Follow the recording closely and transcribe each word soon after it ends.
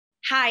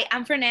Hi,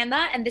 I'm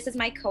Fernanda, and this is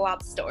my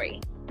co-op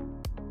story.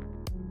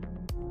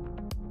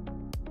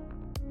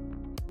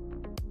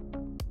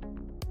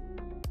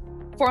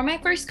 For my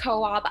first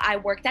co-op, I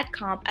worked at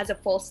Compt as a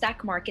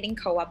full-stack marketing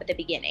co-op at the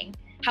beginning.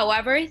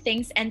 However,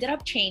 things ended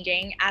up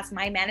changing as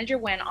my manager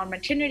went on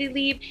maternity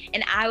leave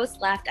and I was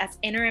left as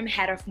interim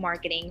head of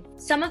marketing.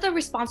 Some of the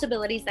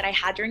responsibilities that I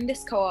had during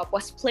this co-op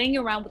was playing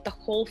around with the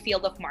whole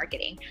field of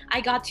marketing.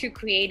 I got to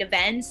create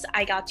events,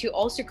 I got to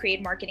also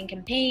create marketing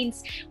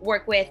campaigns,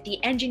 work with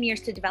the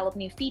engineers to develop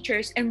new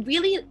features, and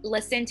really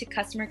listen to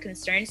customer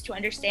concerns to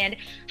understand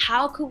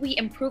how could we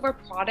improve our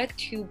product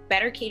to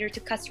better cater to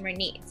customer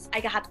needs. I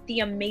got the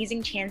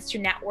amazing chance to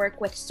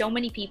network with so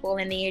many people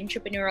in the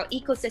entrepreneurial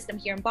ecosystem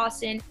here in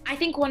Boston. I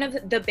think one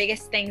of the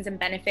biggest things and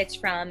benefits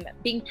from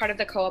being part of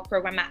the co-op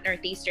program at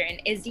Northeastern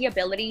is the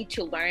ability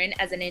to learn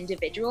as an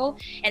individual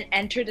and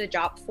enter the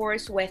job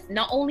force with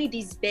not only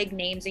these big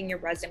names in your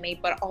resume,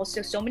 but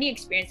also so many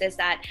experiences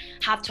that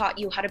have taught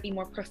you how to be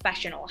more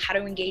professional, how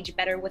to engage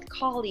better with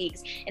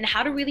colleagues, and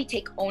how to really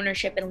take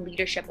ownership and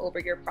leadership over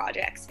your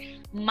projects.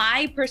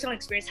 My personal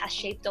experience has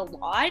shaped a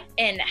lot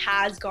and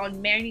has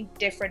gone many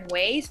different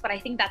ways, but I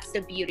think that's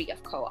the beauty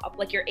of co-op.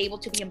 Like, you're able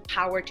to be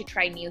empowered to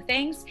try new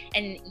things,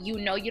 and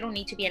you don't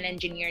need to be an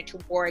engineer to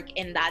work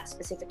in that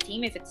specific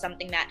team if it's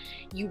something that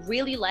you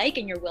really like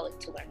and you're willing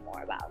to learn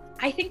more about.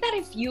 I think that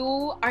if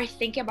you are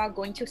thinking about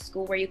going to a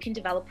school where you can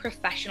develop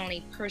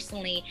professionally,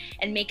 personally,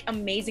 and make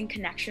amazing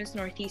connections,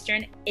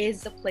 Northeastern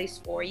is the place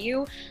for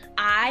you.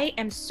 I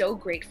am so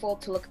grateful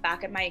to look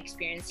back at my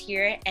experience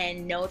here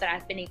and know that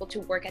I've been able to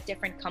work at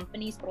different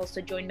companies, but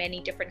also join many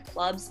different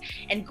clubs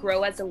and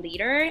grow as a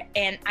leader.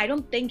 And I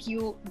don't think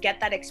you get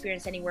that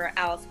experience anywhere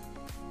else.